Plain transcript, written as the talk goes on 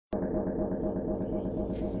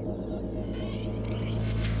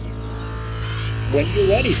when you're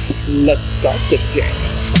ready, let's start this game.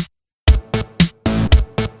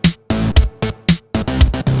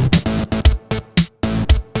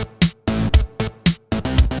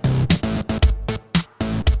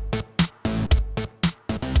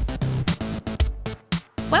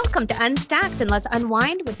 Welcome to Unstacked and Let's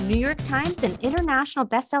Unwind with New York Times and international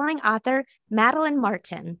bestselling author Madeline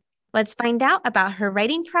Martin. Let's find out about her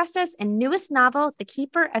writing process and newest novel, The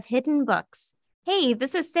Keeper of Hidden Books. Hey,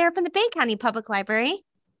 this is Sarah from the Bay County Public Library.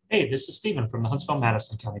 Hey, this is Stephen from the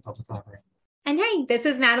Huntsville-Madison County Public Library. And hey, this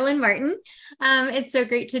is Madeline Martin. It's so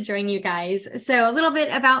great to join you guys. So a little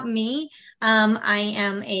bit about me. I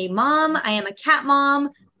am a mom. I am a cat mom.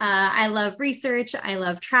 I love research. I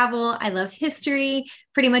love travel. I love history,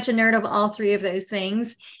 pretty much a nerd of all three of those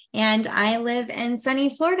things. And I live in sunny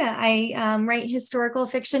Florida. I write historical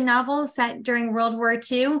fiction novels set during World War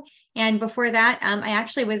II. And before that, I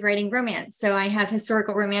actually was writing romance. So I have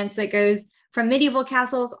historical romance that goes from medieval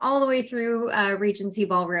castles all the way through Regency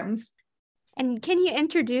ballrooms. And can you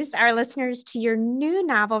introduce our listeners to your new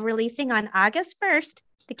novel releasing on August 1st,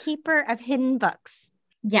 The Keeper of Hidden Books?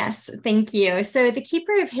 Yes, thank you. So The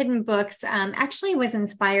Keeper of Hidden Books actually was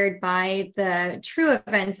inspired by the true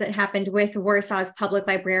events that happened with Warsaw's public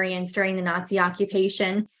librarians during the Nazi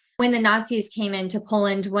occupation. When the Nazis came into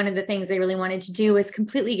Poland, one of the things they really wanted to do was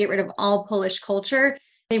completely get rid of all Polish culture.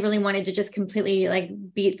 They really wanted to just completely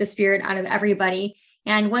beat the spirit out of everybody.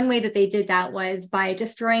 And one way that they did that was by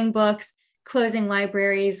destroying books, closing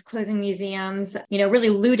libraries, closing museums, really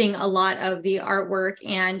looting a lot of the artwork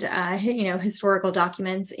and, historical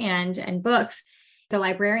documents and books. The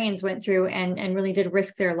librarians went through and really did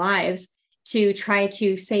risk their lives to try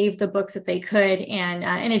to save the books that they could. And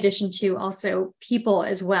in addition to also people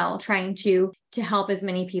as well, trying to help as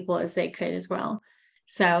many people as they could as well.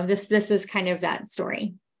 So this is kind of that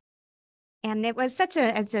story. And it was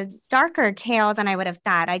it's a darker tale than I would have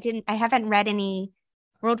thought. I haven't read any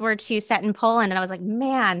World War II set in Poland. And I was like,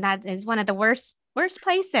 man, that is one of the worst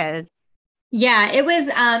places. Yeah, it was,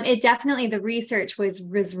 it definitely, the research was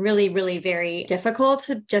really, really very difficult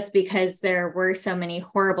just because there were so many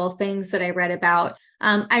horrible things that I read about.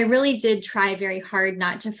 I really did try very hard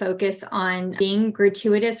not to focus on being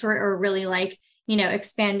gratuitous or really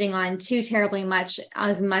expanding on too terribly much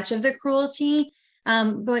of the cruelty.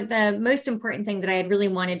 But the most important thing that I had really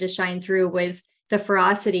wanted to shine through was the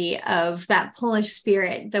ferocity of that Polish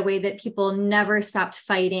spirit, the way that people never stopped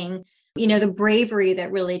fighting, the bravery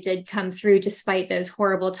that really did come through despite those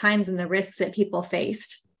horrible times and the risks that people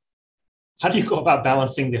faced. How do you go about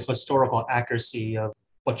balancing the historical accuracy of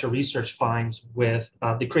what your research finds with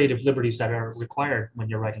the creative liberties that are required when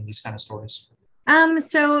you're writing these kind of stories?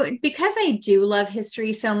 So because I do love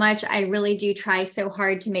history so much, I really do try so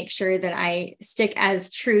hard to make sure that I stick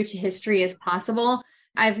as true to history as possible.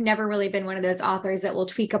 I've never really been one of those authors that will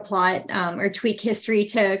tweak a plot or tweak history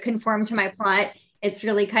to conform to my plot. It's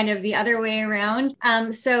really kind of the other way around.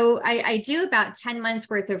 So I do about 10 months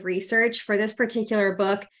worth of research for this particular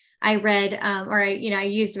book. I read, I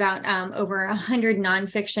used about over 100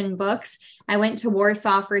 nonfiction books. I went to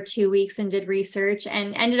Warsaw for 2 weeks and did research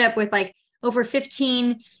and ended up with over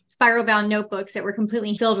 15 spiral bound notebooks that were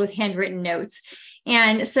completely filled with handwritten notes.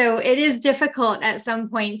 And so it is difficult at some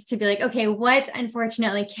points to be like, okay, what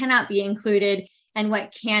unfortunately cannot be included and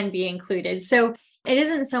what can be included. So it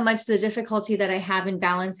isn't so much the difficulty that I have in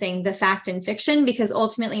balancing the fact and fiction, because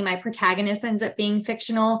ultimately my protagonist ends up being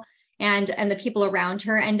fictional and the people around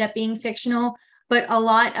her end up being fictional. But a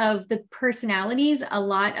lot of the personalities, a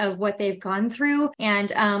lot of what they've gone through,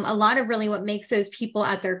 and a lot of really what makes those people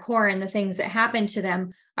at their core and the things that happen to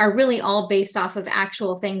them are really all based off of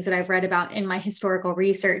actual things that I've read about in my historical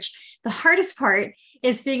research. The hardest part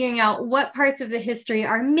is figuring out what parts of the history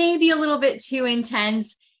are maybe a little bit too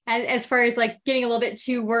intense as far as getting a little bit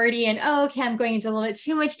too wordy and, okay, I'm going into a little bit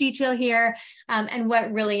too much detail here. And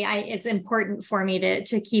what really is important for me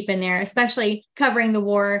to keep in there, especially covering the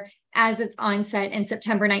war as its onset in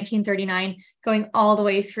September 1939, going all the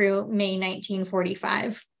way through May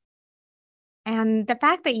 1945. And the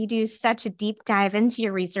fact that you do such a deep dive into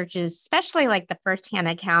your researches, especially the firsthand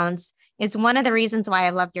accounts, is one of the reasons why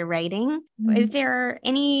I love your writing. Mm-hmm. Is there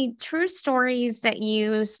any true stories that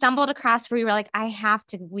you stumbled across where you were like, I have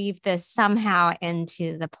to weave this somehow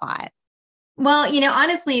into the plot? Well,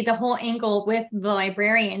 honestly, the whole angle with the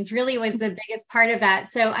librarians really was the biggest part of that.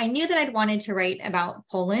 So I knew that I'd wanted to write about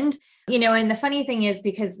Poland, and the funny thing is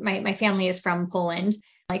because my family is from Poland,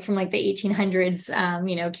 from the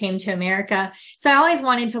 1800s, came to America. So I always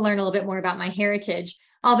wanted to learn a little bit more about my heritage.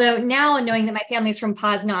 Although now knowing that my family's from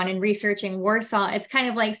Poznan and researching Warsaw, it's kind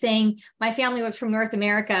of like saying my family was from North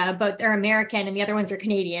America, but they're American and the other ones are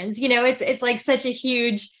Canadians. It's like such a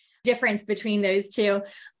huge difference between those two.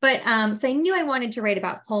 But so I knew I wanted to write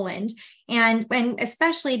about Poland, and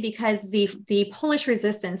especially because the Polish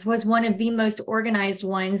resistance was one of the most organized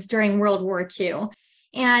ones during World War II.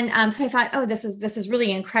 And so I thought, oh, this is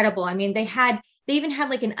really incredible. I mean, they even had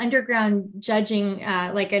like an underground judging,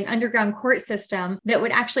 like an underground court system that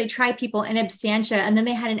would actually try people in absentia. And then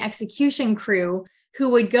they had an execution crew who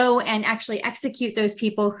would go and actually execute those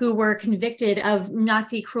people who were convicted of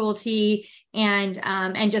Nazi cruelty and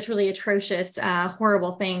just really atrocious,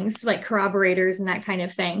 horrible things like corroborators and that kind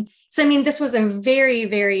of thing. So, I mean, this was a very,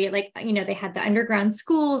 very they had the underground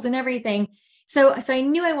schools and everything. So I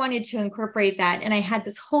knew I wanted to incorporate that. And I had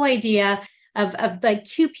this whole idea of like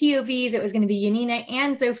two POVs. It was going to be Janina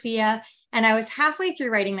and Zofia. And I was halfway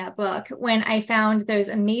through writing that book when I found those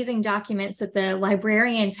amazing documents that the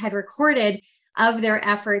librarians had recorded of their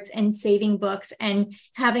efforts in saving books and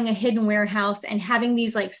having a hidden warehouse and having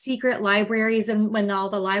these like secret libraries and when all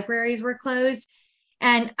the libraries were closed.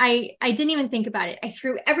 And I didn't even think about it. I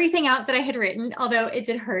threw everything out that I had written, although it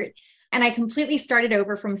did hurt. And I completely started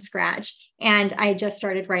over from scratch. And I just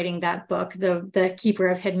started writing that book, The Keeper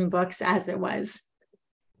of Hidden Books, as it was.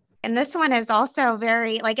 And this one is also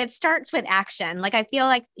very, like, it starts with action. Like, I feel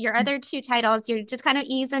like your other two titles, you just kind of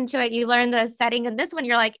ease into it. You learn the setting. And this one,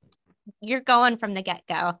 you're like, you're going from the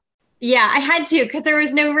get-go. Yeah, I had to because there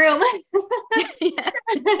was no room. Yeah,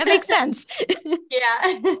 that makes sense.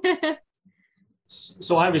 Yeah.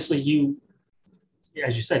 So obviously you,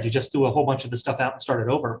 as you said, you just threw a whole bunch of the stuff out and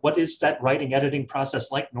started over. What is that writing, editing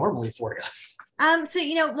process like normally for you? So,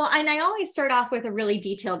 and I always start off with a really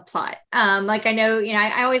detailed plot. Like I know,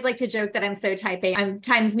 I always like to joke that I'm so type A. I'm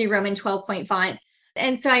Times New Roman 12-point font.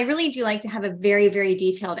 And so I really do like to have a very, very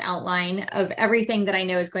detailed outline of everything that I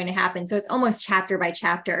know is going to happen. So it's almost chapter by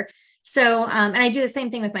chapter. So, and I do the same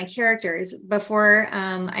thing with my characters. Before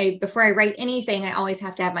I write anything, I always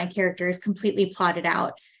have to have my characters completely plotted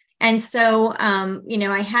out. And so,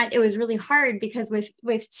 it was really hard because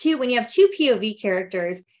when you have two POV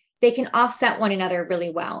characters, they can offset one another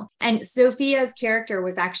really well. And Sophia's character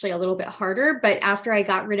was actually a little bit harder, but after I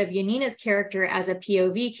got rid of Janina's character as a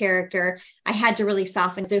POV character, I had to really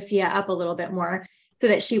soften Sophia up a little bit more so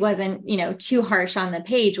that she wasn't, too harsh on the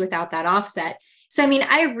page without that offset. So, I mean,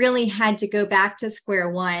 I really had to go back to square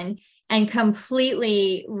one and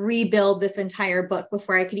completely rebuild this entire book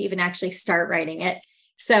before I could even actually start writing it.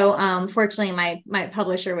 So fortunately, my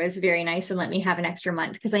publisher was very nice and let me have an extra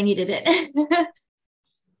month because I needed it.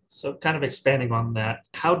 So kind of expanding on that,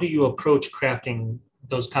 how do you approach crafting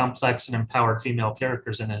those complex and empowered female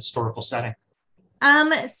characters in a historical setting?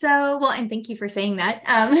 And thank you for saying that.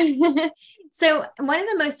 So one of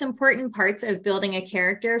the most important parts of building a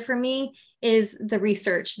character for me is the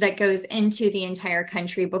research that goes into the entire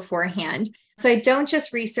country beforehand. So I don't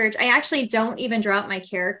just research. I actually don't even draw up my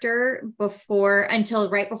character until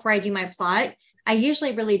right before I do my plot. I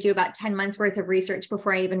usually really do about 10 months worth of research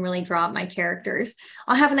before I even really draw up my characters.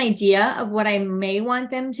 I'll have an idea of what I may want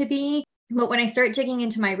them to be. But when I start digging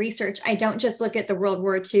into my research, I don't just look at the World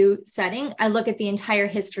War II setting. I look at the entire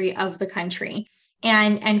history of the country.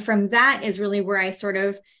 And from that is really where I sort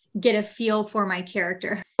of get a feel for my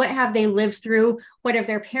character. What have they lived through? What have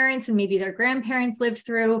their parents and maybe their grandparents lived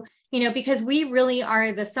through? Because we really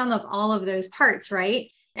are the sum of all of those parts, right?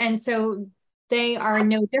 And so they are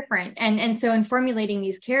no different. And so in formulating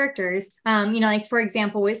these characters, like for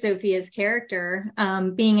example, with Sophia's character,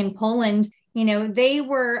 being in Poland, they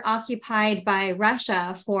were occupied by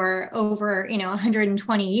Russia for over,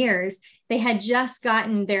 120 years. They had just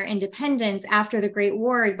gotten their independence after the Great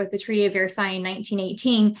War with the Treaty of Versailles in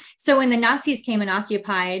 1918. So when the Nazis came and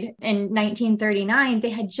occupied in 1939, they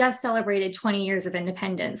had just celebrated 20 years of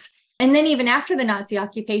independence. And then even after the Nazi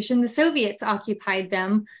occupation, the Soviets occupied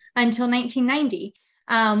them until 1990.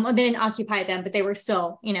 They didn't occupy them, but they were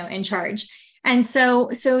still, in charge. And so,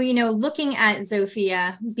 looking at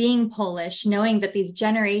Zofia being Polish, knowing that these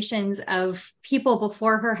generations of people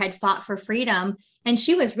before her had fought for freedom, and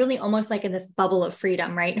she was really almost like in this bubble of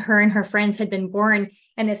freedom, right? Her and her friends had been born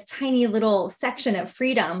in this tiny little section of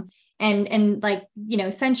freedom and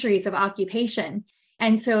centuries of occupation.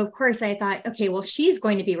 And so, of course, I thought, okay, well, she's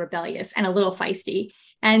going to be rebellious and a little feisty.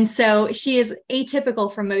 And so she is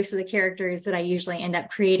atypical for most of the characters that I usually end up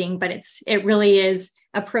creating, but it really is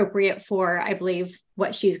appropriate for, I believe,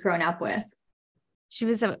 what she's grown up with. She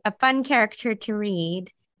was a fun character to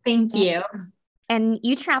read. Thank you. And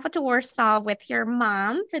you traveled to Warsaw with your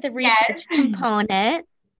mom for the research component.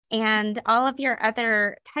 And all of your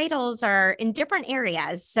other titles are in different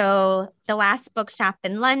areas. So The Last Bookshop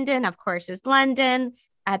in London, of course, is London.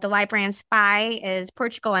 The Librarian Spy is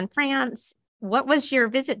Portugal and France. What was your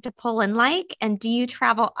visit to Poland like? And do you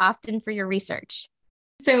travel often for your research?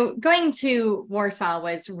 So going to Warsaw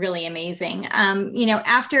was really amazing.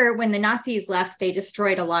 After when the Nazis left, they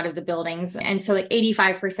destroyed a lot of the buildings. And so like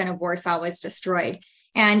 85% of Warsaw was destroyed.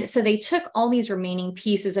 And so they took all these remaining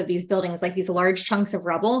pieces of these buildings, like these large chunks of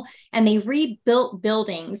rubble, and they rebuilt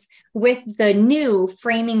buildings with the new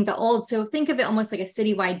framing the old. So think of it almost like a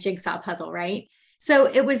citywide jigsaw puzzle, right? So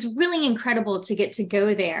it was really incredible to get to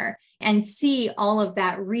go there and see all of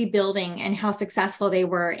that rebuilding and how successful they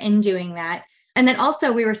were in doing that. And then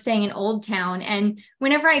also we were staying in Old Town. And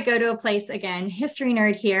whenever I go to a place, again, history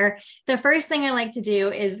nerd here, the first thing I like to do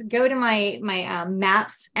is go to my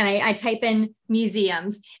maps and I type in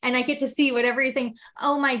museums and I get to see what everything.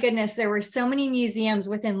 Oh my goodness, there were so many museums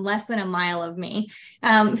within less than a mile of me.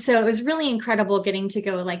 So it was really incredible getting to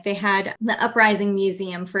go. Like they had the Uprising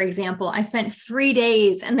Museum, for example. I spent 3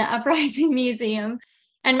 days in the Uprising Museum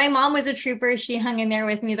and my mom was a trooper. She hung in there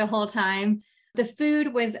with me the whole time. The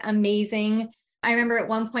food was amazing. I remember at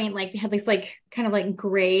one point, like they had this like kind of like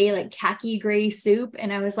gray, like khaki gray soup.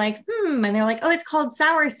 And I was like, And they're like, oh, it's called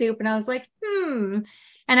sour soup. And I was like, And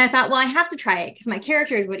I thought, well, I have to try it because my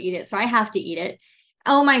characters would eat it. So I have to eat it.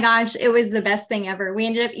 Oh my gosh, it was the best thing ever. We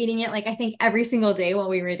ended up eating it like I think every single day while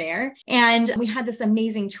we were there. And we had this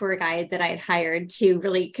amazing tour guide that I had hired to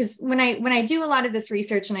really, because when I do a lot of this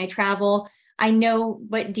research and I travel, I know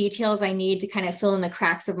what details I need to kind of fill in the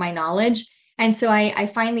cracks of my knowledge. And so I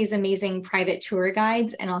find these amazing private tour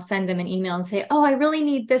guides and I'll send them an email and say, oh, I really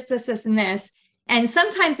need this, this, this, and this. And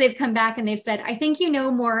sometimes they've come back and they've said, I think you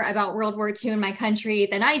know more about World War II in my country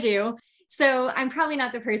than I do. So I'm probably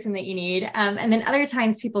not the person that you need. And then other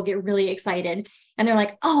times people get really excited and they're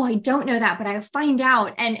like, oh, I don't know that, but I'll find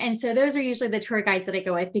out. And so those are usually the tour guides that I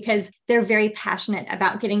go with because they're very passionate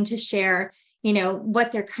about getting to share,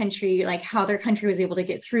 what their country, like how their country was able to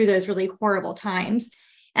get through those really horrible times.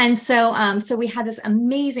 And so we had this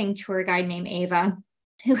amazing tour guide named Ava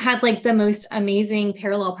who had like the most amazing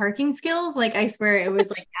parallel parking skills. Like, I swear it was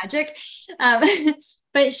like magic.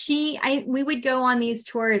 But we would go on these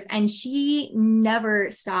tours and she never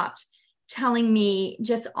stopped telling me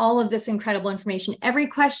just all of this incredible information. Every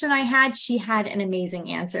question I had, she had an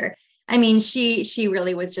amazing answer. I mean, she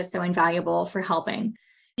really was just so invaluable for helping.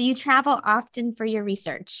 Do you travel often for your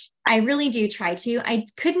research? I really do try to. I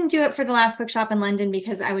couldn't do it for The Last Bookshop in London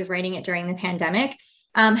because I was writing it during the pandemic.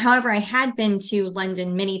 However, I had been to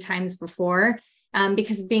London many times before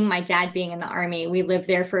because my dad being in the army, we lived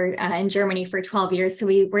there in Germany for 12 years. So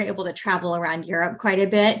we were able to travel around Europe quite a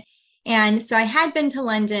bit. And so I had been to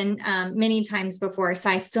London many times before. So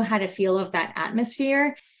I still had a feel of that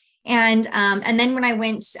atmosphere. And then when I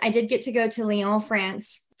went, I did get to go to Lyon,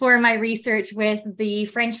 France for my research with the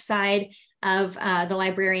French side of The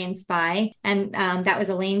Librarian Spy. And that was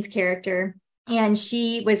Elaine's character. And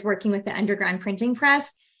she was working with the underground printing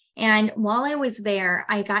press. And while I was there,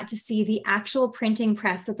 I got to see the actual printing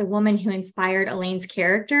press that the woman who inspired Elaine's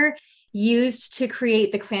character used to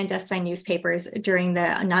create the clandestine newspapers during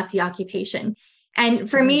the Nazi occupation. And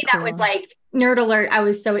for me, that was like nerd alert. I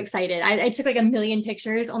was so excited. I took like 1 million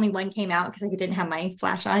pictures. Only one came out because I didn't have my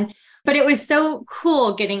flash on, but it was so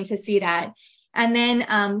cool getting to see that. And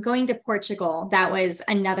then going to Portugal, that was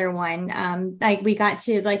another one. Like we got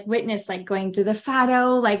to like witness like going to the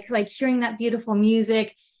Fado, like hearing that beautiful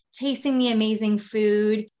music, tasting the amazing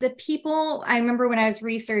food. The people, I remember when I was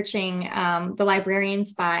researching The Librarian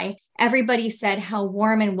Spy, everybody said how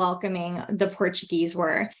warm and welcoming the Portuguese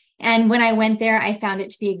were. And when I went there, I found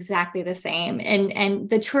it to be exactly the same. And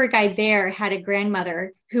the tour guide there had a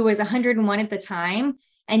grandmother who was 101 at the time.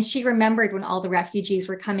 And she remembered when all the refugees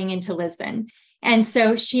were coming into Lisbon. And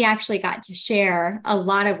so she actually got to share a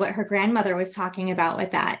lot of what her grandmother was talking about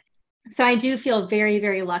with that. So I do feel very,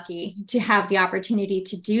 very lucky to have the opportunity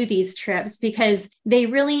to do these trips because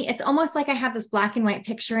it's almost like I have this black and white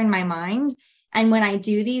picture in my mind. And when I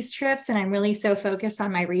do these trips and I'm really so focused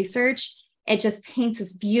on my research, it just paints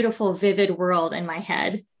this beautiful, vivid world in my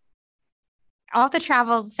head. All the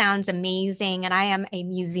travel sounds amazing. And I am a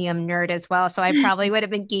museum nerd as well. So I probably would have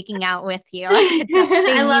been geeking out with you.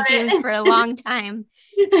 I love museums for a long time.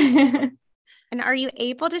 And are you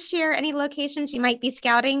able to share any locations you might be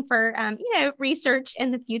scouting for, research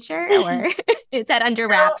in the future, or is that under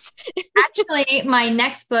wraps? Actually, my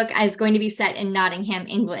next book is going to be set in Nottingham,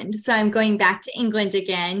 England. So I'm going back to England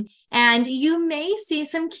again. And you may see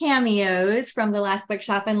some cameos from The Last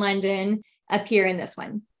Bookshop in London appear in this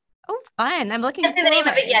one. Oh, fun. I'm looking Can't say the name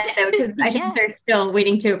of it yet, though, because I think they're still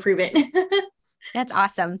waiting to approve it. That's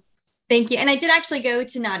awesome. Thank you. And I did actually go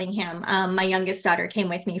to Nottingham. My youngest daughter came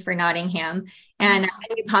with me for Nottingham, and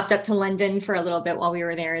we popped up to London for a little bit while we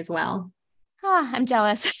were there as well. Oh, I'm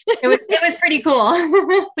jealous. It was pretty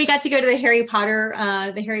cool. We got to go to the Harry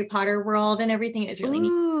Potter world and everything. It was really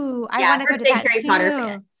neat. Ooh, I want to go to that Harry Potter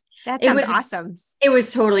fan. That sounds awesome. It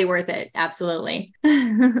was totally worth it. Absolutely.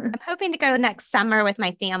 I'm hoping to go next summer with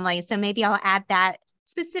my family. So maybe I'll add that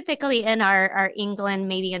specifically in our England,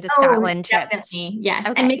 maybe into Scotland trips. Definitely. Yes.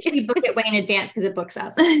 Okay. And make sure you book it way in advance because it books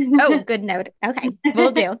up. Oh, good note. Okay.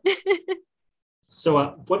 Will do.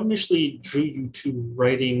 So what initially drew you to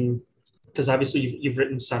writing? Because obviously you've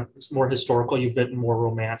written some more historical, you've written more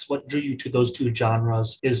romance. What drew you to those two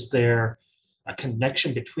genres? Is there a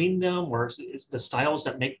connection between them, or is the styles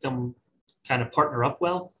that make them kind of partner up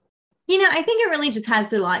well? I think it really just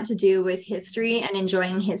has a lot to do with history and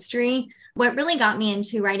enjoying history. What really got me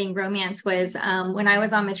into writing romance was when I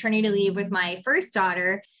was on maternity leave with my first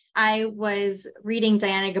daughter, I was reading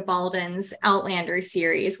Diana Gabaldon's Outlander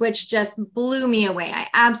series, which just blew me away. I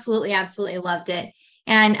absolutely, absolutely loved it.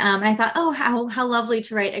 And I thought, oh, how lovely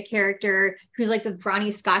to write a character who's like the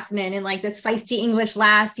brawny Scotsman and like this feisty English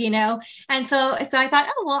lass, And so I thought,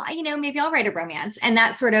 oh, well, maybe I'll write a romance. And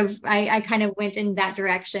that sort of, I kind of went in that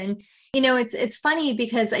direction. It's funny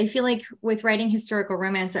because I feel like with writing historical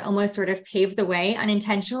romance, it almost sort of paved the way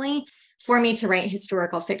unintentionally for me to write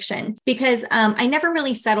historical fiction, because I never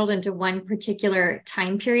really settled into one particular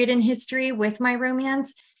time period in history with my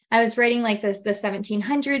romance. I was writing like the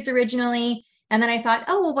 1700s originally. And then I thought,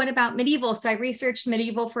 oh, well, what about medieval? So I researched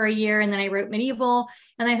medieval for a year, and then I wrote medieval.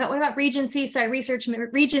 And I thought, what about Regency? So I researched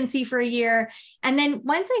Regency for a year. And then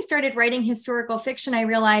once I started writing historical fiction, I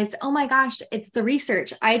realized, oh my gosh, it's the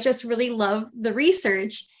research. I just really love the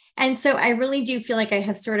research. And so I really do feel like I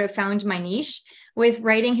have sort of found my niche with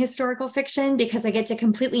writing historical fiction, because I get to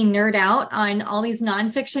completely nerd out on all these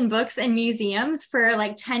nonfiction books and museums for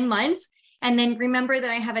like 10 months. And then remember that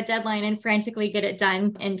I have a deadline and frantically get it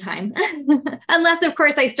done in time. Unless, of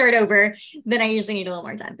course, I start over, then I usually need a little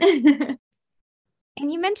more time.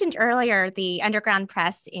 And you mentioned earlier the underground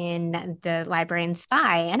press in The Librarian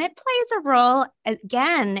Spy, and it plays a role,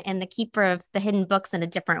 again, in The Keeper of the Hidden Books in a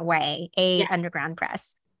different way, underground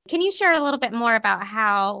press. Can you share a little bit more about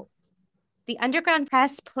how the underground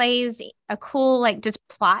press plays a cool, just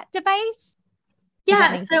plot device?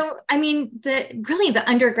 Yeah. So, I mean, the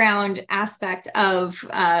underground aspect of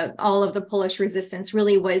all of the Polish resistance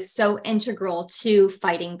really was so integral to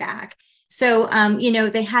fighting back. So,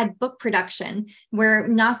 they had book production where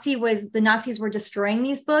the Nazis were destroying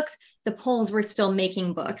these books. The Poles were still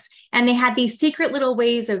making books, and they had these secret little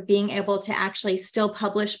ways of being able to actually still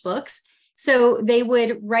publish books. So they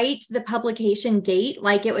would write the publication date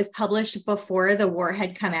like it was published before the war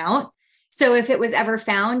had come out. So if it was ever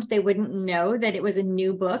found, they wouldn't know that it was a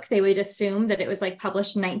new book. They would assume that it was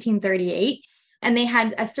published in 1938. And they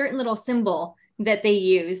had a certain little symbol that they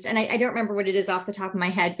used. And I don't remember what it is off the top of my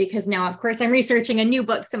head, because now, of course, I'm researching a new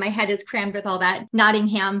book. So my head is crammed with all that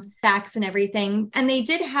Nottingham facts and everything. And they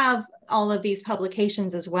did have all of these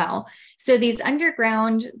publications as well. So these the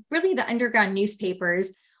underground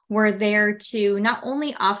newspapers were there to not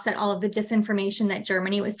only offset all of the disinformation that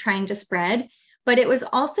Germany was trying to spread, but it was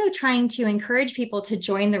also trying to encourage people to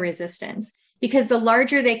join the resistance, because the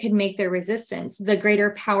larger they could make their resistance, the greater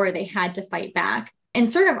power they had to fight back.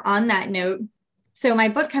 And sort of on that note, so my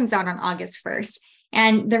book comes out on August 1st.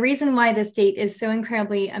 And the reason why this date is so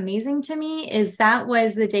incredibly amazing to me is that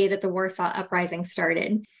was the day that the Warsaw Uprising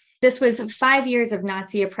started. This was 5 years of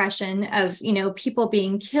Nazi oppression, of, people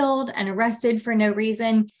being killed and arrested for no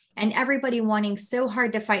reason, and everybody wanting so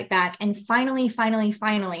hard to fight back. And finally,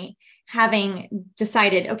 having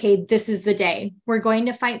decided, okay, this is the day. We're going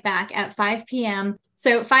to fight back at 5 p.m.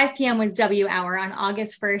 So 5 p.m. was W hour on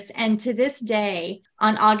August 1st. And to this day,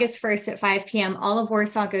 on August 1st at 5 p.m., all of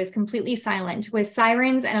Warsaw goes completely silent, with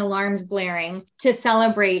sirens and alarms blaring to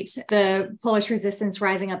celebrate the Polish resistance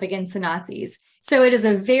rising up against the Nazis. So it is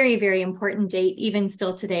a very, very important date, even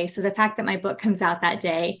still today. So the fact that my book comes out that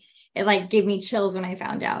day, it gave me chills when I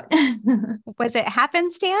found out. Was it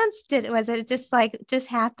happenstance? Was it just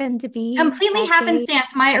happened to be? Completely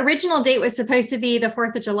happenstance. My original date was supposed to be the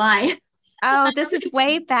 4th of July. Oh, this is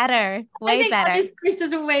way better. Way better. This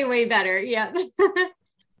is way, way better. Yeah.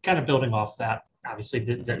 Kind of building off that, obviously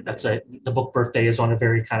the book birthday is on a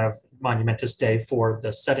very kind of monumentous day for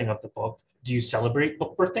the setting of the book. Do you celebrate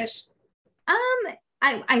book birthdays?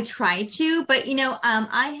 I try to, but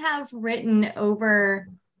I have written over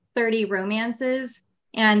 30 romances,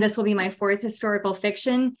 and this will be my 4th historical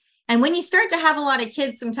fiction. And when you start to have a lot of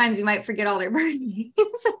kids, sometimes you might forget all their birthdays.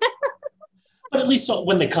 But at least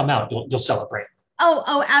when they come out, you'll celebrate.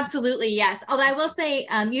 Oh, absolutely. Yes. Although I will say,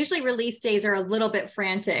 usually release days are a little bit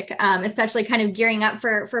frantic, especially kind of gearing up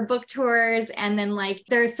for book tours. And then like,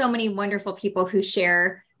 there's so many wonderful people who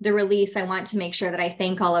share the release. I want to make sure that I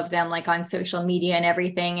thank all of them, like on social media and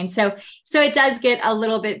everything. And so it does get a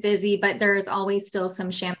little bit busy, but there's always still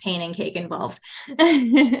some champagne and cake involved.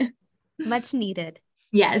 Much needed.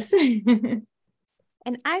 Yes. And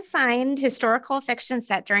I find historical fiction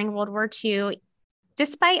set during World War II,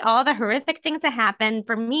 despite all the horrific things that happened,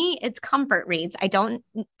 for me, it's comfort reads. I don't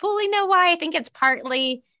fully know why. I think it's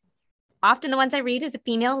partly often the ones I read is a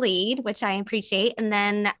female lead, which I appreciate. And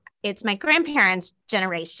then it's my grandparents'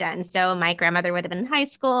 generation. So my grandmother would have been in high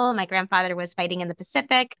school. My grandfather was fighting in the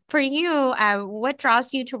Pacific. For you, what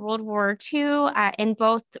draws you to World War II in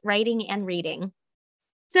both writing and reading?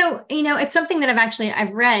 So, it's something that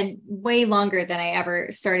I've read way longer than I ever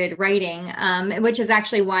started writing, which is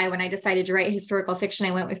actually why when I decided to write historical fiction,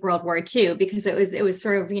 I went with World War II, because it was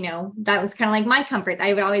sort of, that was kind of like my comfort.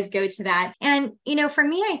 I would always go to that. And, for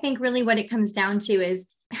me, I think really what it comes down to is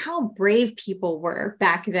how brave people were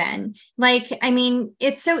back then. Like, I mean,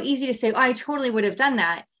 it's so easy to say, oh, I totally would have done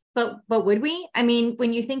that. But would we? I mean,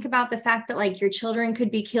 when you think about the fact that like your children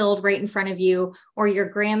could be killed right in front of you, or your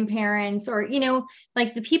grandparents, or,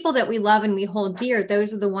 like the people that we love and we hold dear,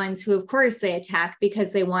 those are the ones who, of course, they attack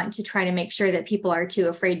because they want to try to make sure that people are too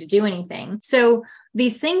afraid to do anything. So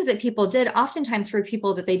these things that people did, oftentimes for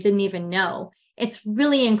people that they didn't even know, it's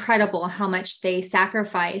really incredible how much they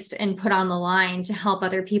sacrificed and put on the line to help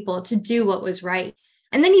other people to do what was right.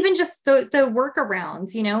 And then even just the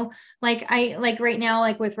workarounds, like right now,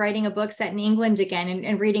 like with writing a book set in England again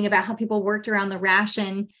and reading about how people worked around the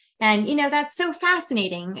ration. And, that's so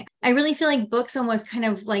fascinating. I really feel like books almost kind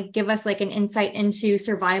of like give us like an insight into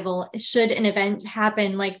survival should an event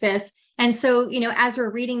happen like this. And so, as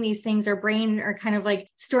we're reading these things, our brain are kind of like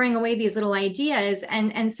storing away these little ideas.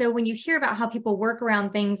 And so when you hear about how people work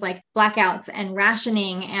around things like blackouts and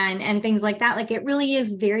rationing and things like that, like it really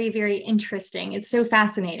is very, very interesting. It's so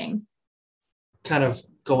fascinating. Kind of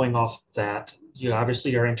going off that, you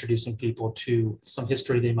obviously are introducing people to some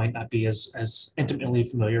history they might not be as intimately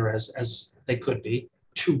familiar as they could be.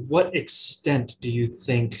 To what extent do you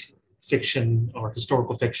think fiction or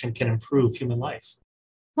historical fiction can improve human life?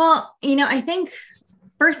 Well, I think,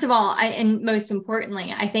 first of all, and most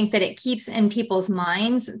importantly, I think that it keeps in people's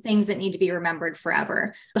minds things that need to be remembered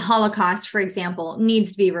forever. The Holocaust, for example,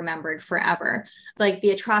 needs to be remembered forever. Like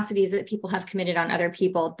the atrocities that people have committed on other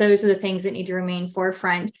people, those are the things that need to remain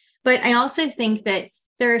forefront. But I also think that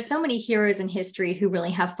there are so many heroes in history who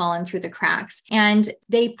really have fallen through the cracks, and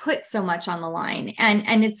they put so much on the line.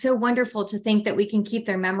 And it's so wonderful to think that we can keep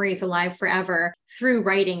their memories alive forever through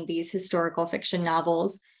writing these historical fiction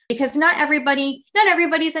novels. Because not everybody's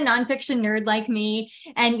a nonfiction nerd like me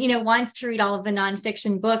and, wants to read all of the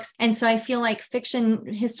nonfiction books. And so I feel like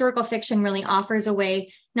historical fiction really offers a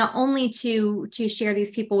way not only to share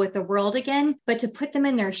these people with the world again, but to put them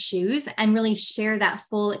in their shoes and really share that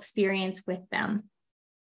full experience with them.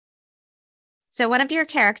 So one of your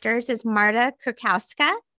characters is Marta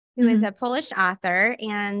Krakowska, who is a Polish author,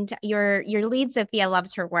 and your lead, Sophia,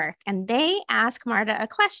 loves her work. And they ask Marta a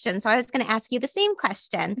question. So I was going to ask you the same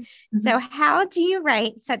question. Mm-hmm. So how do you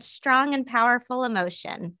write such strong and powerful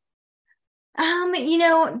emotion?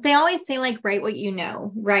 They always say like, write what you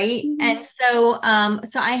know, right? Mm-hmm. And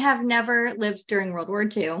so I have never lived during World War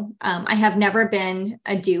II. I have never been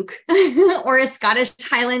a Duke or a Scottish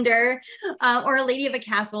Highlander or a lady of a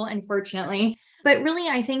castle, unfortunately. But really,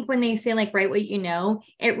 I think when they say like, write what you know,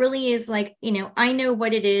 it really is like, I know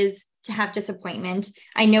what it is to have disappointment.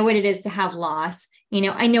 I know what it is to have loss.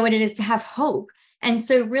 I know what it is to have hope. And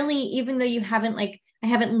so really, even though I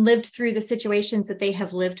haven't lived through the situations that they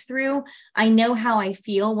have lived through, I know how I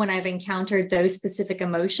feel when I've encountered those specific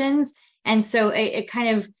emotions. And so it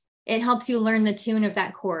helps you learn the tune of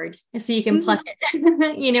that chord so you can pluck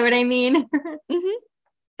it. You know what I mean? Mm-hmm.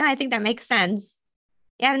 I think that makes sense.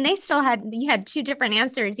 Yeah, and you had two different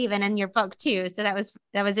answers even in your book too. So that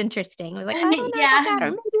was interesting. It was like, I don't know about that,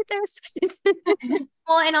 or maybe this.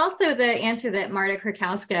 Well, and also the answer that Marta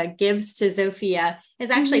Krakowska gives to Zofia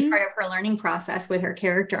is actually part of her learning process with her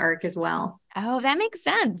character arc as well. Oh, that makes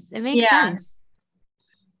sense. It makes sense.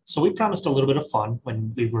 So we promised a little bit of fun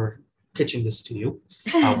when we were pitching this to you.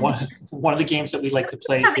 One of the games that we like to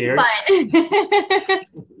play here,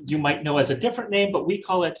 you might know as a different name, but we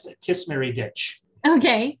call it Kiss, Marry, Ditch.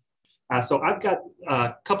 Okay. So I've got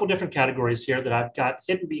a couple different categories here that I've got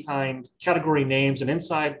hidden behind category names. And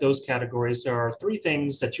inside those categories, there are three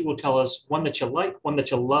things that you will tell us: one that you like, one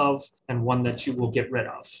that you love, and one that you will get rid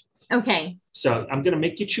of. Okay. So I'm going to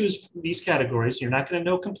make you choose these categories. You're not going to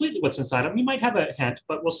know completely what's inside them. You might have a hint,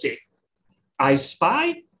 but we'll see. I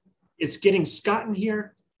spy, it's getting Scott in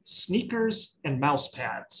here, sneakers, and mouse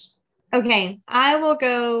pads. Okay. I will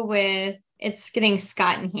go with it's getting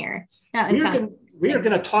Scott in here. We are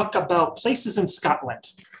going to talk about places in Scotland.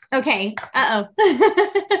 Okay. Uh-oh.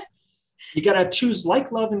 You got to choose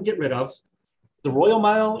like, love, and get rid of the Royal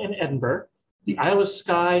Mile in Edinburgh, the Isle of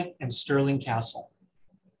Skye, and Stirling Castle.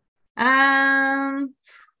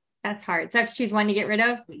 That's hard. So I have to choose one to get rid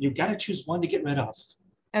of? You got to choose one to get rid of.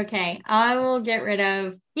 Okay. I will get rid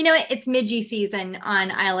of, you know, it's Midgie season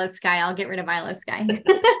on Isle of Skye. I'll get rid of Isle of Skye.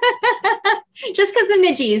 Just because the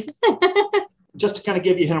Midgies. Just to kind of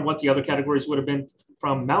give you a hint of what the other categories would have been,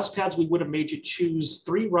 from mouse pads, we would have made you choose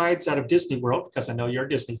 3 rides out of Disney World, because I know you're a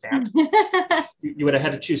Disney fan. You would have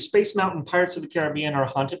had to choose Space Mountain, Pirates of the Caribbean, or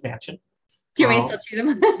Haunted Mansion. Do you want me to still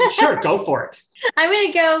choose them? Sure, go for it. I'm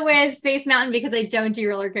going to go with Space Mountain because I don't do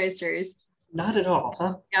roller coasters. Not at all,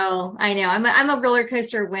 huh? No, I know. I'm a roller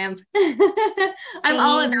coaster wimp. I'm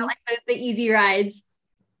all about like the easy rides.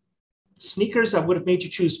 Sneakers, I would have made you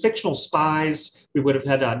choose fictional spies. We would have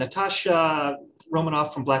had Natasha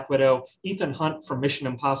Romanoff from Black Widow, Ethan Hunt from Mission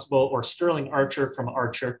Impossible, or Sterling Archer from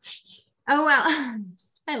Archer. Oh, wow.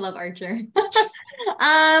 I love Archer.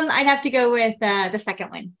 I'd have to go with the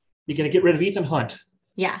second one. You're going to get rid of Ethan Hunt?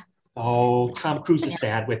 Yeah. Oh, Tom Cruise is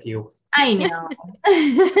sad with you. I know.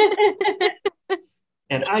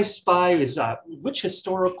 And I Spy is which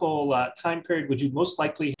historical time period would you most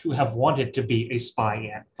likely to have wanted to be a spy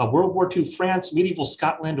in? World War II France, medieval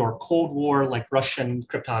Scotland, or Cold War like Russian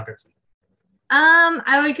cryptography?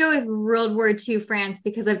 I would go with World War II France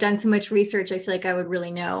because I've done so much research. I feel like I would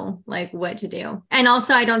really know like what to do. And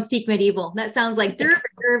also I don't speak medieval. That sounds like have you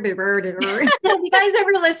guys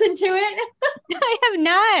ever listened to it? I have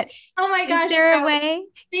not. Oh my gosh. Is there a way?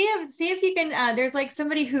 See if you can, there's like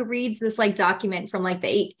somebody who reads this like document from like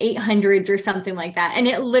the 800s or something like that. And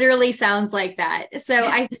it literally sounds like that. So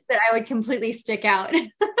I think that I would completely stick out.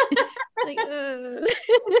 Like,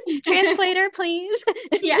 translator, please.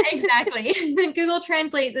 Yeah, exactly. Google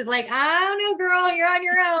Translate is like, I don't know, girl, you're on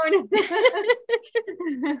your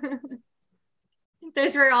own.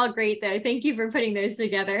 Those were all great, though. Thank you for putting those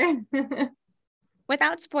together.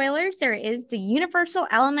 Without spoilers, there is the universal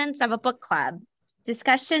elements of a book club.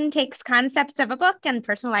 Discussion takes concepts of a book and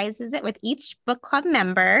personalizes it with each book club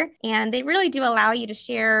member. And they really do allow you to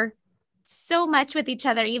share so much with each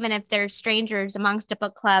other, even if they're strangers amongst a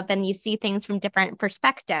book club and you see things from different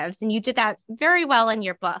perspectives. And you did that very well in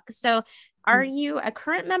your book. So are you a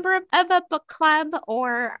current member of a book club,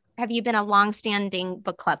 or have you been a longstanding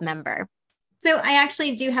book club member? So I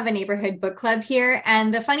actually do have a neighborhood book club here.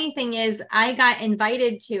 And the funny thing is I got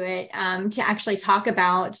invited to it to actually talk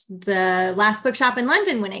about the last bookshop in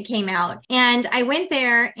London when it came out. And I went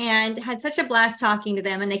there and had such a blast talking to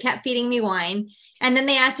them, and they kept feeding me wine. And then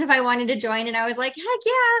they asked if I wanted to join, and I was like, heck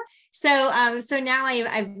yeah. So now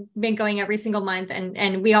I've been going every single month,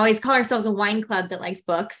 and we always call ourselves a wine club that likes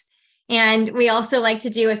books. And we also like to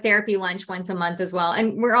do a therapy lunch once a month as well.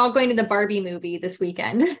 And we're all going to the Barbie movie this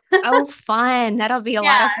weekend. Oh, fun. That'll be a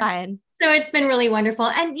lot of fun. So it's been really wonderful.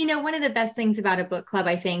 And, you know, one of the best things about a book club,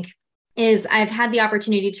 I think, is I've had the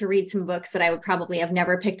opportunity to read some books that I would probably have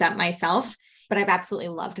never picked up myself, but I've absolutely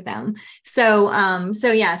loved them. So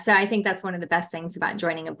I think that's one of the best things about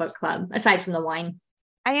joining a book club, aside from the wine.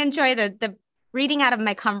 I enjoy the reading out of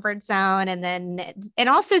my comfort zone, and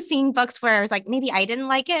also seeing books where I was like, maybe I didn't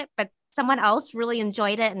like it, but someone else really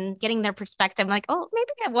enjoyed it, and getting their perspective. I'm like, oh, maybe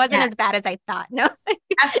it wasn't as bad as I thought. No,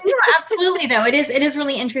 absolutely. Though it is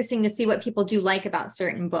really interesting to see what people do like about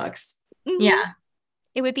certain books. Mm-hmm. Yeah.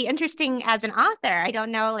 It would be interesting as an author. I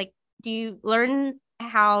don't know, like, do you learn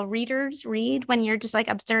how readers read when you're just like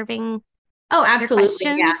observing? Oh, absolutely.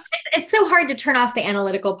 Yeah. It's so hard to turn off the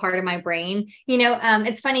analytical part of my brain. You know,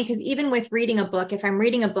 it's funny because even with reading a book, if I'm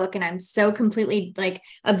reading a book and I'm so completely like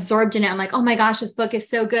absorbed in it, I'm like, oh my gosh, this book is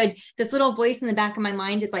so good. This little voice in the back of my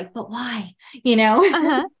mind is like, but why? You know,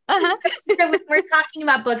 So when we're talking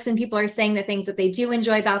about books and people are saying the things that they do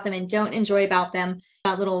enjoy about them and don't enjoy about them,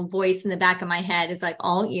 that little voice in the back of my head is like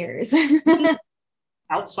all ears.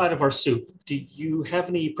 Outside of our soup, do you have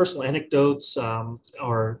any personal anecdotes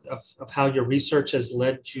or of how your research has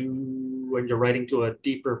led you when you're writing to a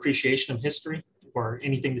deeper appreciation of history, or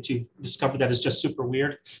anything that you've discovered that is just super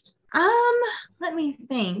weird? Let me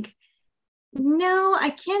think. No, I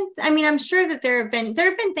can't. I mean, I'm sure that there have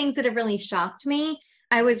been things that have really shocked me.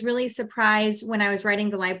 I was really surprised when I was writing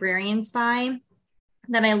The Librarian Spy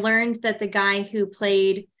that I learned that the guy who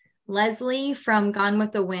played Leslie from Gone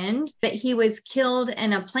with the Wind, that he was killed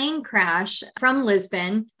in a plane crash from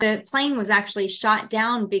Lisbon. The plane was actually shot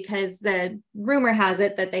down because the rumor has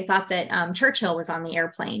it that they thought that Churchill was on the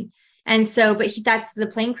airplane. And so, that's the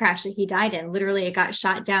plane crash that he died in. Literally, it got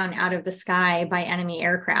shot down out of the sky by enemy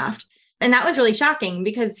aircraft. And that was really shocking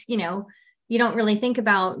because, you don't really think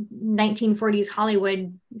about 1940s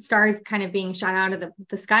Hollywood stars kind of being shot out of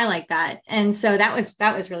the sky like that. And so that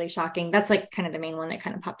was really shocking. That's like kind of the main one that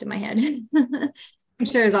kind of popped in my head. I'm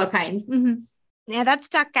sure there's all kinds. Mm-hmm. Yeah, that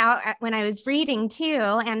stuck out when I was reading too.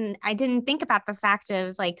 And I didn't think about the fact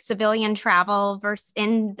of like civilian travel versus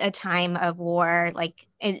in a time of war. Like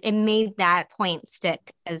it made that point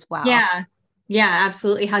stick as well. Yeah. Yeah,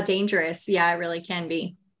 absolutely. How dangerous. Yeah, it really can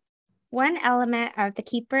be. One element of the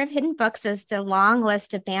Keeper of Hidden Books is the long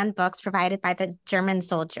list of banned books provided by the German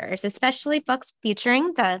soldiers, especially books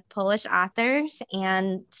featuring the Polish authors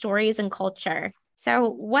and stories and culture. So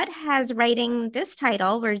what has writing this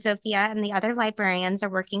title, where Zofia and the other librarians are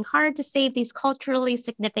working hard to save these culturally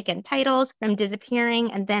significant titles from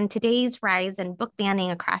disappearing, and then today's rise in book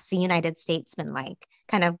banning across the United States been like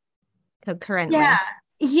kind of concurrently? Yeah.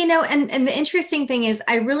 And the interesting thing is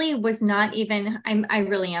I really was not even, I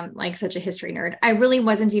really am like such a history nerd. I really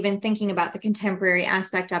wasn't even thinking about the contemporary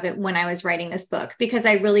aspect of it when I was writing this book, because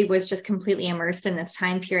I really was just completely immersed in this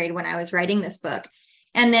time period when I was writing this book.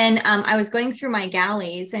 And then I was going through my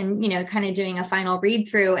galleys and, kind of doing a final read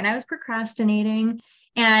through, and I was procrastinating.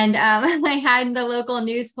 And I had the local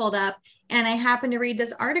news pulled up, and I happened to read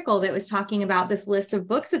this article that was talking about this list of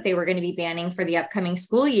books that they were going to be banning for the upcoming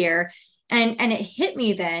school year. And it hit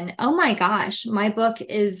me then, oh my gosh, my book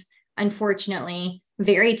is unfortunately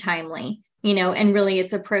very timely, and really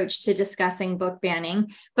its approach to discussing book banning.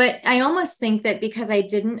 But I almost think that because I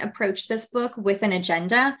didn't approach this book with an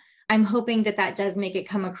agenda, I'm hoping that does make it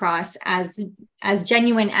come across as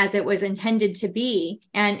genuine as it was intended to be,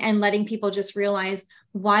 and letting people just realize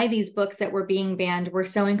why these books that were being banned were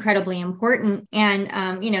so incredibly important. And,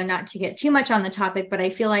 not to get too much on the topic, but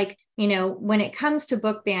I feel like, when it comes to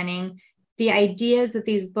book banning, the ideas that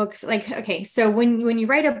these books, okay, so when you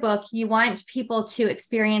write a book, you want people to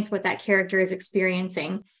experience what that character is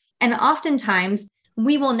experiencing. And oftentimes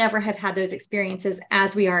we will never have had those experiences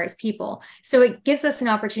as we are as people. So it gives us an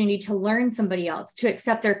opportunity to learn somebody else, to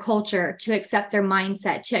accept their culture, to accept their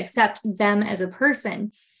mindset, to accept them as a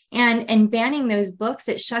person. And banning those books,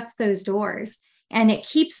 it shuts those doors and it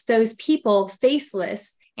keeps those people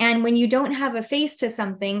faceless. And when you don't have a face to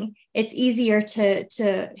something, it's easier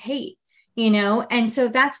to hate. And so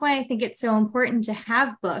that's why I think it's so important to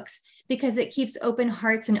have books, because it keeps open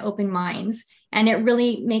hearts and open minds. And it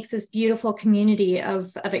really makes this beautiful community of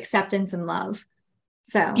acceptance and love.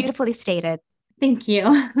 So beautifully stated. Thank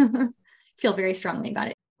you. Feel very strongly about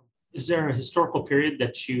it. Is there a historical period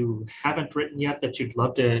that you haven't written yet that you'd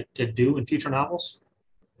love to do in future novels?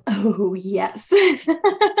 Oh, yes.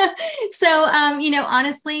 So,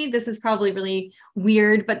 honestly, this is probably really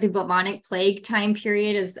weird, but the bubonic plague time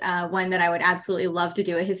period is one that I would absolutely love to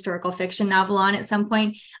do a historical fiction novel on at some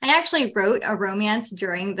point. I actually wrote a romance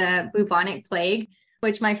during the bubonic plague,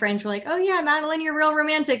 which my friends were like, oh yeah, Madeline, you're real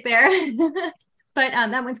romantic there. But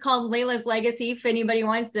that one's called Layla's Legacy, if anybody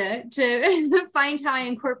wants to find how I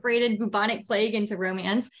incorporated bubonic plague into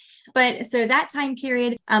romance. But so that time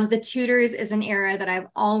period, the Tudors is an era that I've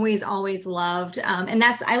always loved. And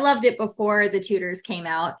I loved it before the Tudors came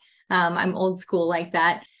out. I'm old school like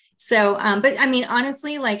that. So, but I mean,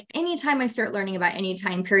 honestly, like anytime I start learning about any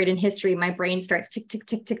time period in history, my brain starts tick, tick,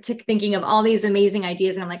 tick, tick, tick, thinking of all these amazing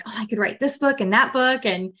ideas. And I'm like, oh, I could write this book and that book.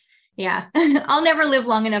 And yeah, I'll never live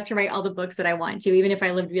long enough to write all the books that I want to, even if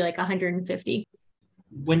I live to be like 150.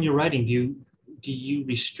 When you're writing, do you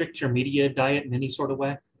restrict your media diet in any sort of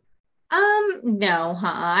way? No,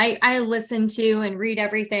 I listen to and read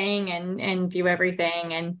everything and do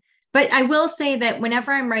everything. But I will say that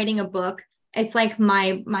whenever I'm writing a book, it's like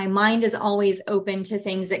my mind is always open to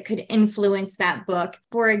things that could influence that book.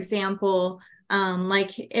 For example,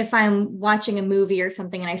 like if I'm watching a movie or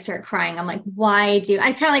something and I start crying, I'm like, I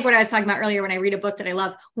kind of like what I was talking about earlier when I read a book that I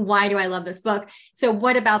love, why do I love this book? So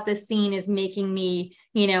what about this scene is making me,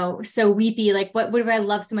 so weepy? Like, what do I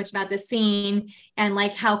love so much about this scene? And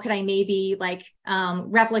like, how could I maybe like,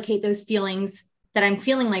 replicate those feelings that I'm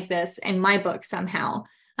feeling like this in my book somehow?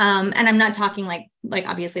 And I'm not talking like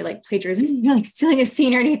obviously like plagiarism, like stealing a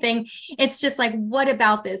scene or anything. It's just like, what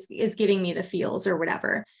about this is giving me the feels or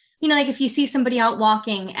whatever. Like if you see somebody out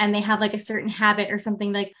walking and they have like a certain habit or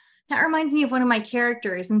something, like that reminds me of one of my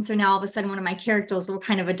characters. And so now all of a sudden, one of my characters will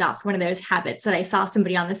kind of adopt one of those habits that I saw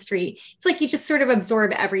somebody on the street. It's like you just sort of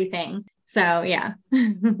absorb everything. So yeah.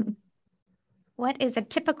 What is a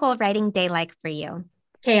typical writing day like for you?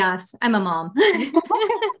 Chaos. I'm a mom.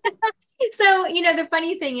 So, the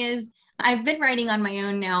funny thing is I've been writing on my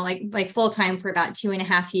own now, like full time for about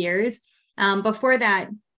 2.5 years. Before that,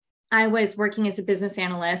 I was working as a business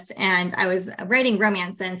analyst and I was writing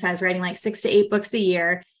romance then. So I was writing like 6 to 8 books a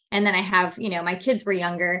year. And then I have, my kids were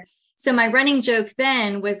younger. So my running joke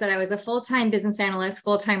then was that I was a full-time business analyst,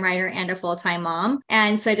 full-time writer, and a full-time mom.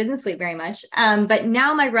 And so I didn't sleep very much. But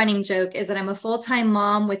now my running joke is that I'm a full-time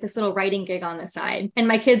mom with this little writing gig on the side. And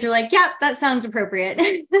my kids are like, yeah, that sounds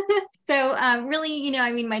appropriate. So really,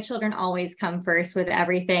 my children always come first with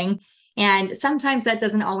everything. And sometimes that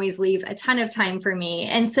doesn't always leave a ton of time for me.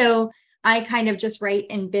 And so I kind of just write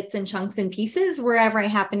in bits and chunks and pieces wherever I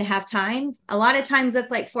happen to have time. A lot of times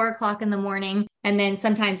that's like 4 o'clock in the morning. And then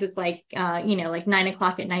sometimes it's like, like 9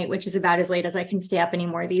 o'clock at night, which is about as late as I can stay up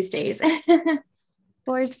anymore these days.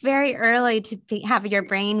 Well, it's very early to have your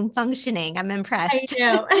brain functioning. I'm impressed. I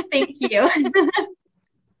know. Thank you.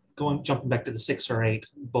 Jumping back to the 6 or 8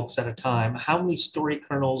 books at a time, how many story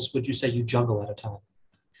kernels would you say you juggle at a time?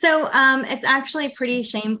 So it's actually pretty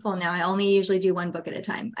shameful now. I only usually do 1 book at a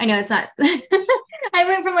time. I know it's not. I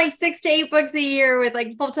went from like 6 to 8 books a year with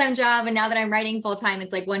like full-time job. And now that I'm writing full-time,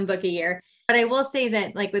 it's like 1 book a year. But I will say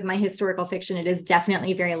that like with my historical fiction, it is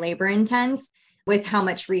definitely very labor intense with how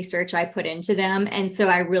much research I put into them. And so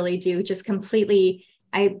I really do just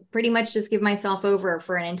I pretty much just give myself over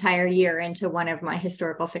for an entire year into one of my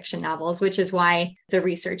historical fiction novels, which is why the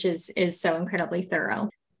research is so incredibly thorough.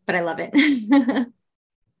 But I love it.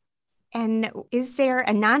 And is there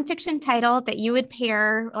a nonfiction title that you would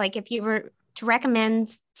pair, like if you were to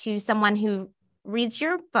recommend to someone who reads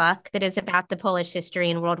your book that is about the Polish history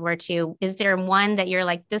in World War II, is there one that you're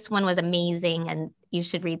like, this one was amazing and you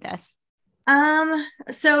should read this?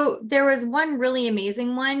 So there was one really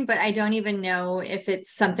amazing one, but I don't even know if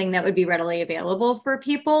it's something that would be readily available for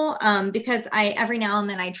people. Because every now and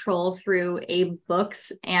then I troll through Abe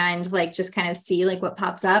books and like just kind of see like what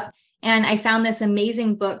pops up. And I found this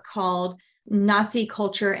amazing book called Nazi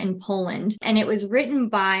Culture in Poland. And it was written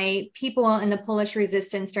by people in the Polish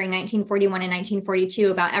resistance during 1941 and 1942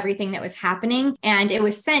 about everything that was happening. And it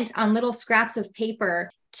was sent on little scraps of paper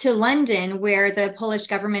to London, where the Polish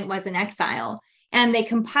government was in exile. And they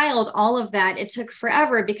compiled all of that. It took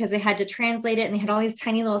forever because they had to translate it and they had all these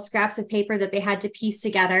tiny little scraps of paper that they had to piece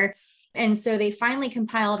together. And so they finally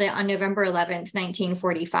compiled it on November 11th,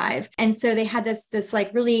 1945. And so they had this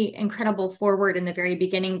like really incredible foreword in the very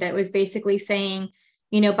beginning that was basically saying,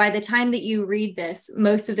 by the time that you read this,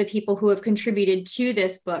 most of the people who have contributed to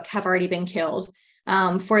this book have already been killed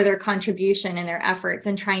for their contribution and their efforts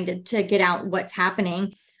and trying to get out what's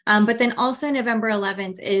happening. But then also November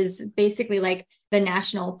 11th is basically like the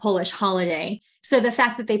national Polish holiday. So the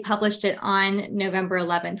fact that they published it on November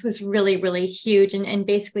 11th was really, really huge and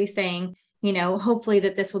basically saying, hopefully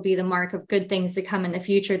that this will be the mark of good things to come in the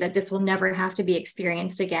future, that this will never have to be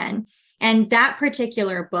experienced again. And that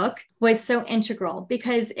particular book was so integral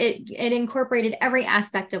because it incorporated every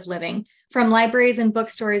aspect of living, from libraries and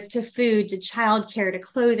bookstores to food, to childcare, to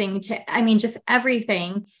clothing, to, just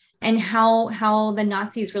everything. And how the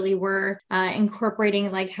Nazis really were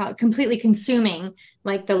incorporating, like how completely consuming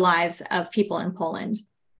like the lives of people in Poland.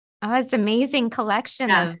 Oh, it's an amazing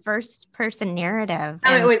collection of first person narrative.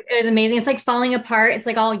 Oh, it was amazing. It's like falling apart. It's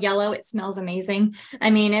like all yellow. It smells amazing.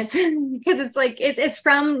 It's because it's like, it's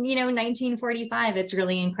from, 1945. It's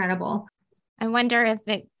really incredible. I wonder if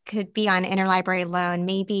it could be on interlibrary loan.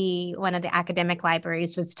 Maybe one of the academic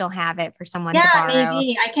libraries would still have it for someone to borrow. Yeah,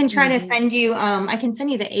 maybe. I can try to send you, I can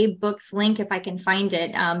send you the Abe Books link if I can find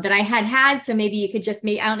it that I had. So maybe you could just,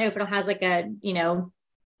 I don't know if it has like a,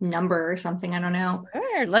 number or something. I don't know.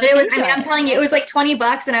 Sure, but it was, I'm telling you, it was like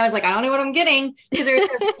 $20 and I was like, I don't know what I'm getting because there was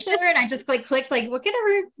a picture and I just clicked like, well,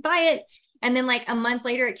 whatever, buy it. And then like a month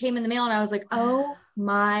later it came in the mail and I was like, oh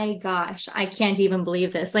my gosh, I can't even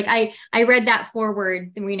believe this. Like I read that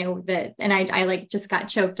forward, and I like just got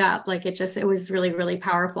choked up. Like it was really, really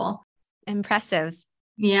powerful. Impressive.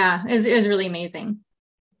 Yeah, it was really amazing.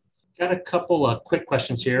 Got a couple of quick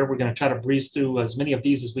questions here. We're going to try to breeze through as many of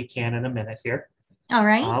these as we can in a minute here. All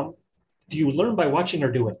right. Do you learn by watching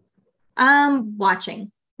or doing?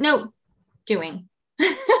 Watching. No, doing.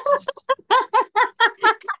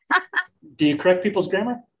 Do you correct people's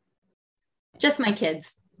grammar? Just my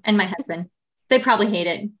kids and my husband. They probably hate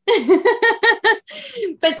it.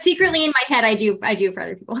 But secretly in my head, I do for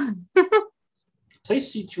other people.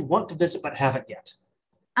 Place that you want to visit but haven't yet.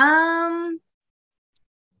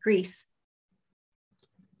 Greece.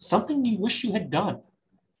 Something you wish you had done.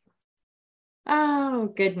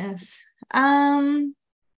 Oh, goodness. You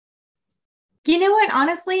know what?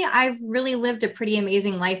 Honestly, I've really lived a pretty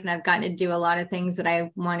amazing life and I've gotten to do a lot of things that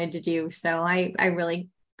I wanted to do. So I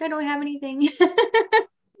don't have anything.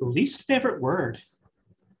 Least favorite word.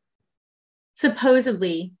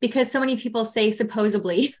 Supposedly, because so many people say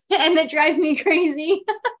supposedly, and that drives me crazy.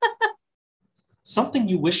 Something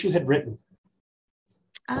you wish you had written.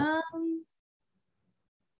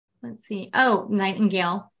 Let's see. Oh,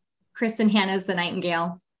 Nightingale. Kristen Hanna's The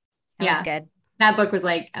Nightingale. That was good. That book was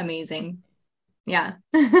like amazing. Yeah.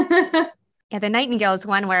 Yeah, The Nightingale is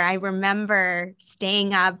one where I remember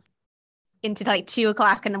staying up into like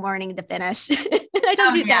 2:00 in the morning to finish. I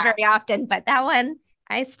don't do that very often, but that one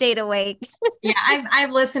I stayed awake. Yeah,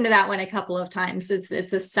 I've listened to that one a couple of times.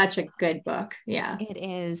 It's such a good book. Yeah. It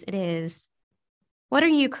is. It is. What are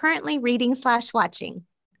you currently reading / watching?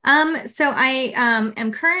 So I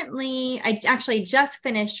I actually just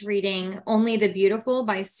finished reading Only the Beautiful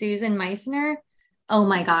by Susan Meissner. Oh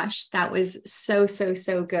my gosh, that was so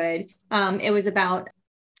good. It was about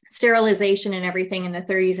sterilization and everything in the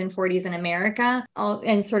 30s and 40s in America.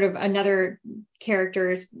 And sort of another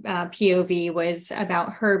character's POV was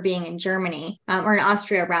about her being in Germany, or in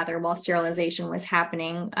Austria rather, while sterilization was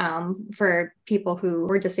happening for people who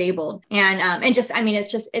were disabled. And just, I mean,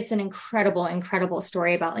 it's an incredible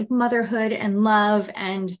story about like motherhood and love,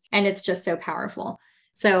 and it's just so powerful.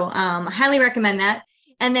 So highly recommend that.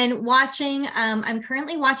 And then I'm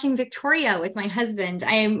currently watching Victoria with my husband.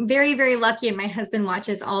 I am very lucky, and my husband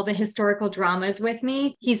watches all the historical dramas with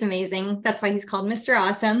me. He's amazing. That's why he's called Mr.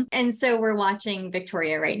 Awesome. And so we're watching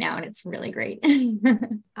Victoria right now, and it's really great.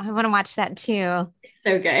 I want to watch that too.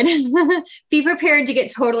 So good. Be prepared to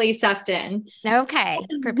get totally sucked in. Okay,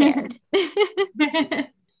 prepared.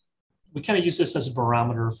 We kind of use this as a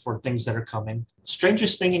barometer for things that are coming.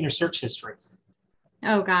 Strangest thing in your search history.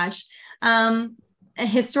 Oh gosh.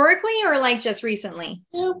 Historically or like just recently?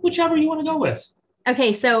 Yeah, whichever you want to go with.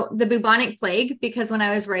 Okay, so the bubonic plague, because when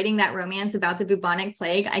I was writing that romance about the bubonic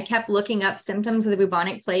plague, I kept looking up symptoms of the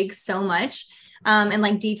bubonic plague so much and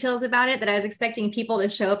like details about it that I was expecting people to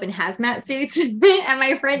show up in hazmat suits at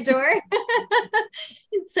my front door.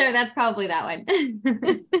 So that's probably that one.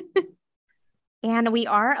 And we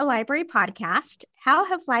are a library podcast. How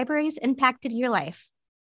have libraries impacted your life?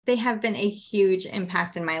 They have been a huge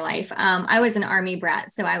impact in my life. I was an Army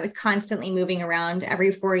brat, so I was constantly moving around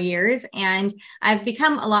every 4 years, and I've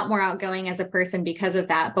become a lot more outgoing as a person because of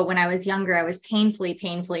that. But when I was younger, I was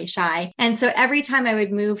painfully shy. And so every time I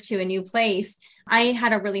would move to a new place, I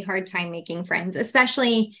had a really hard time making friends,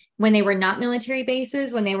 especially when they were not military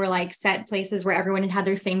bases, when they were like set places where everyone had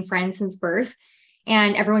their same friends since birth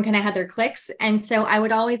and everyone kind of had their cliques. And so I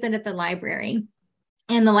would always end at the library.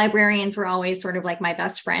 And the librarians were always sort of like my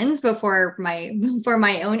best friends before my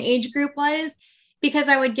own age group was, because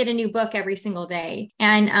I would get a new book every single day.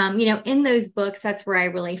 And, in those books, that's where I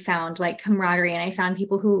really found like camaraderie. And I found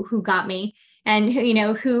people who got me and,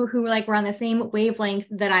 who like were on the same wavelength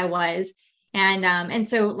that I was. And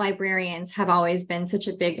so librarians have always been such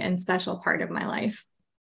a big and special part of my life.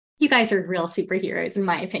 You guys are real superheroes, in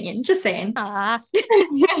my opinion. Just saying.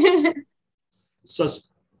 So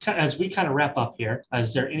as we kind of wrap up here,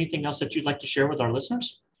 is there anything else that you'd like to share with our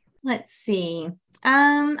listeners? Let's see.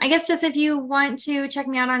 I guess just if you want to check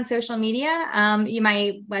me out on social media,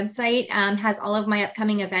 my website has all of my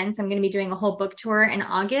upcoming events. I'm going to be doing a whole book tour in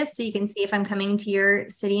August, so you can see if I'm coming to your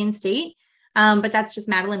city and state. But that's just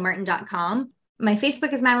MadelineMartin.com. My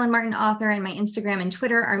Facebook is Madeline Martin Author, and my Instagram and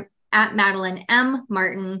Twitter are at Madeline M.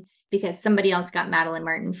 Martin, because somebody else got Madeline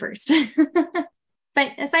Martin first.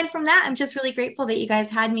 But aside from that, I'm just really grateful that you guys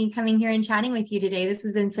had me coming here and chatting with you today. This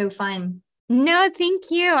has been so fun. No, thank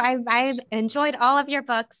you. I've enjoyed all of your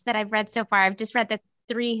books that I've read so far. I've just read the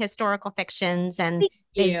 3 historical fictions, and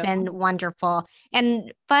they've been wonderful.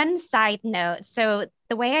 And fun side note, so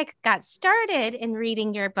the way I got started in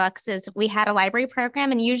reading your books is we had a library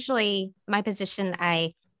program, and usually my position,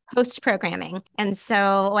 I host programming. And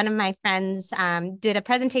so one of my friends did a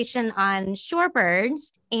presentation on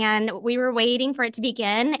shorebirds, and we were waiting for it to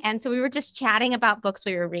begin. And so we were just chatting about books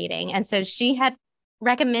we were reading. And so she had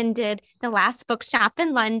recommended The Last Bookshop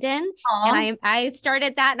in London. Aww. And I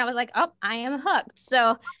started that, and I was like, oh, I am hooked.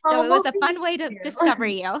 So it was a fun way to discover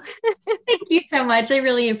you. Thank you so much. I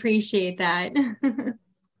really appreciate that.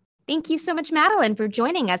 Thank you so much, Madeline, for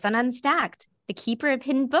joining us on Unstacked. The Keeper of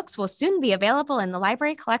Hidden Books will soon be available in the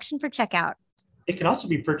library collection for checkout. It can also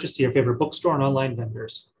be purchased at your favorite bookstore and online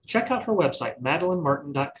vendors. Check out her website,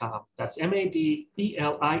 MadelineMartin.com. That's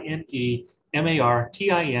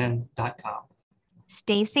MadelineMartin.com.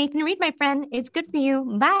 Stay safe and read, my friend. It's good for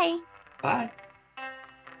you. Bye. Bye.